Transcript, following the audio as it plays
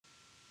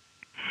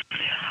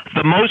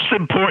The most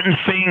important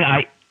thing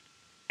I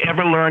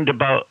ever learned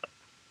about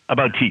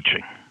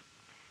teaching.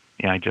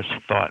 Yeah, I just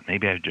thought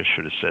maybe I just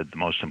should have said the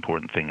most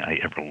important thing I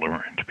ever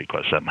learned,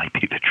 because that might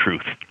be the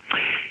truth.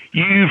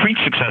 You've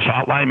reached Success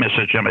Hotline,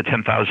 message number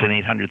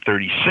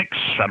 10,836.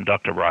 I'm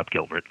Dr. Rob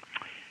Gilbert,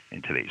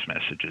 and today's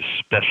message is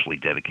specially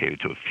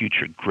dedicated to a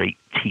future great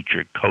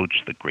teacher,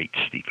 coach, the great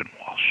Stephen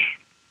Walsh.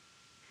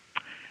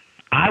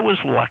 I was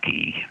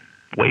lucky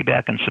way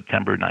back in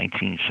September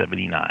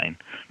 1979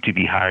 to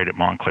be hired at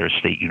Montclair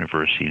State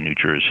University in New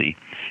Jersey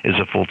as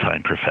a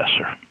full-time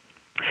professor.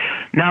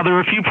 Now, there were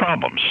a few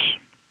problems.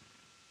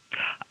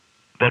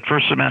 That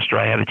first semester,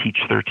 I had to teach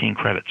 13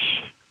 credits.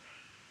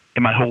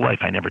 In my whole life,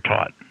 I never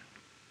taught.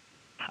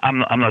 I'm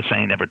not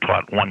saying I never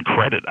taught one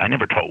credit. I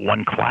never taught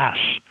one class.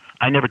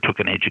 I never took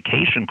an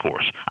education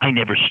course. I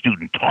never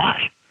student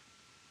taught.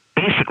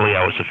 Basically,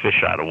 I was a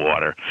fish out of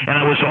water, and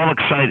I was all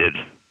excited.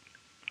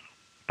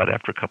 But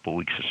after a couple of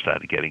weeks, it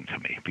started getting to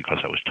me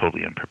because I was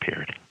totally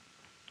unprepared.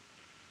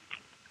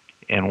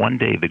 And one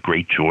day, the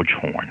great George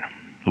Horn,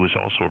 who was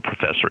also a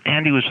professor,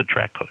 and he was a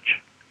track coach,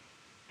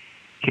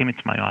 came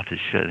into my office,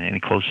 and he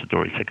closed the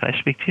door. He said, "Can I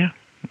speak to you?"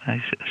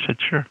 I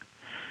said, "Sure."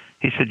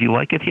 He said, "You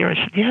like it here?" I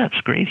said, "Yeah,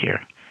 it's great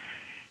here."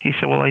 He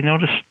said, "Well, I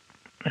noticed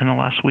in the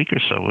last week or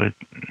so,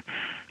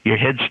 your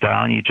head's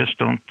down. You just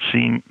don't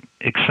seem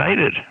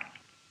excited."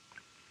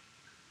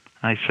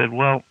 I said,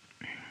 "Well,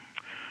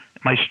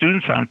 my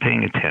students aren't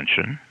paying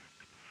attention.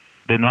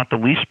 They're not the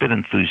least bit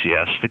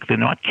enthusiastic. They're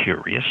not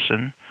curious,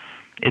 and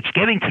it's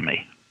getting to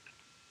me."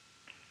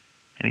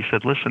 And he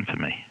said, "Listen to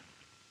me.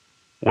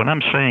 What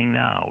I'm saying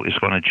now is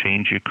going to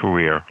change your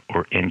career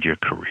or end your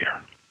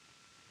career."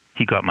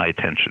 He got my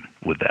attention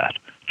with that,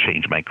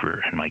 change my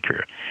career and my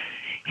career.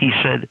 He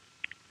said,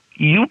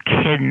 "You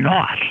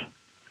cannot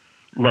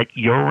let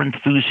your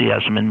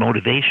enthusiasm and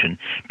motivation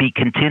be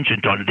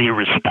contingent on their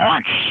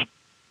response.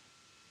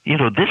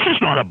 This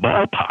is not a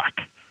ballpark.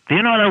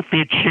 They're not out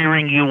there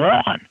cheering you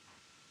on.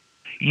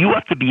 You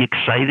have to be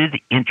excited,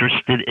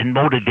 interested, and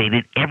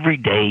motivated every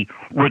day,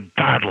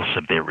 regardless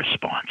of their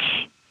response.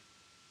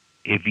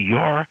 If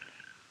your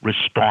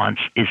response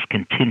is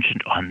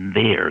contingent on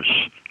theirs,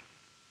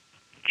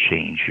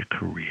 change your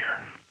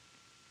career."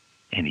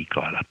 And he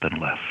got up and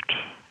left.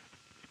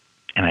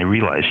 And I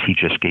realized he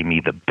just gave me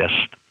the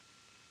best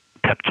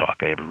pep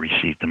talk I ever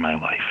received in my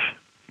life.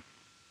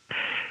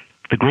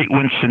 The great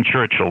Winston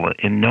Churchill,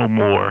 and no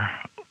more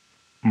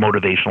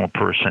motivational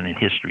person in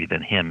history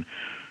than him,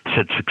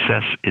 said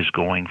success is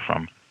going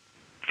from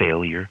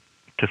failure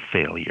to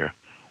failure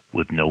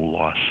with no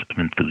loss of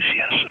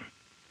enthusiasm.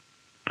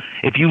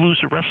 If you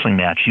lose a wrestling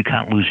match, you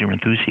can't lose your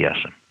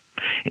enthusiasm.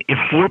 If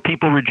 4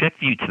 people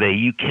reject you today,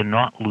 you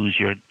cannot lose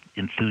your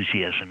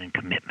enthusiasm and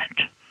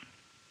commitment.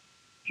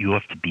 You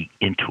have to be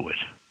into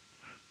it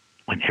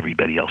when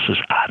everybody else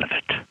is out of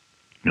it,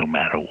 no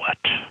matter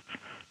what.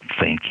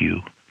 Thank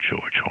you,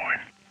 George Horn.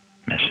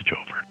 Message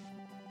over.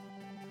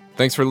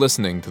 Thanks for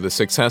listening to the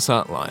Success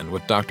Hotline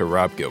with Dr.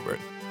 Rob Gilbert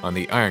on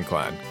the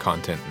Ironclad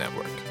Content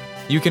Network.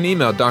 You can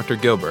email Dr.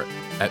 Gilbert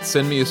at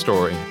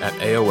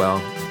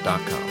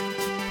sendmeastory@aol.com.